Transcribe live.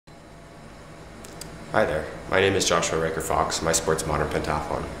Hi there, my name is Joshua-Riker, my sport's Modern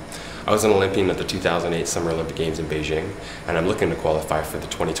Pentathlon. I was an Olympian at the 2008 Summer Olympic Games in Beijing, and I'm looking to qualify for the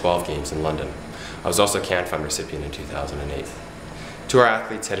 2012 Games in London. I was also a CAN Fund recipient in 2008. To our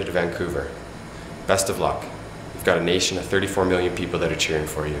athletes headed to Vancouver, best of luck. You've got a nation of 34 million people that are cheering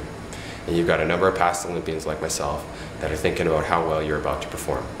for you, and you've got a number of past Olympians like myself that are thinking about how well you're about to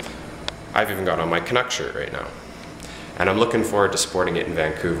perform. I've even got on my Canuck shirt right now. And I'm looking forward to sporting it in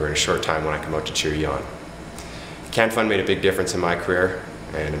Vancouver in a short time when I come out to cheer you on. CAN Fund made a big difference in my career,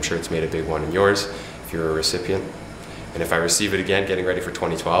 and I'm sure it's made a big one in yours if you're a recipient. And if I receive it again, getting ready for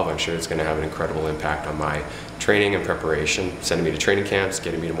 2012, I'm sure it's going to have an incredible impact on my training and preparation, sending me to training camps,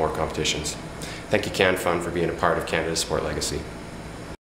 getting me to more competitions. Thank you, CAN Fund, for being a part of Canada's sport legacy.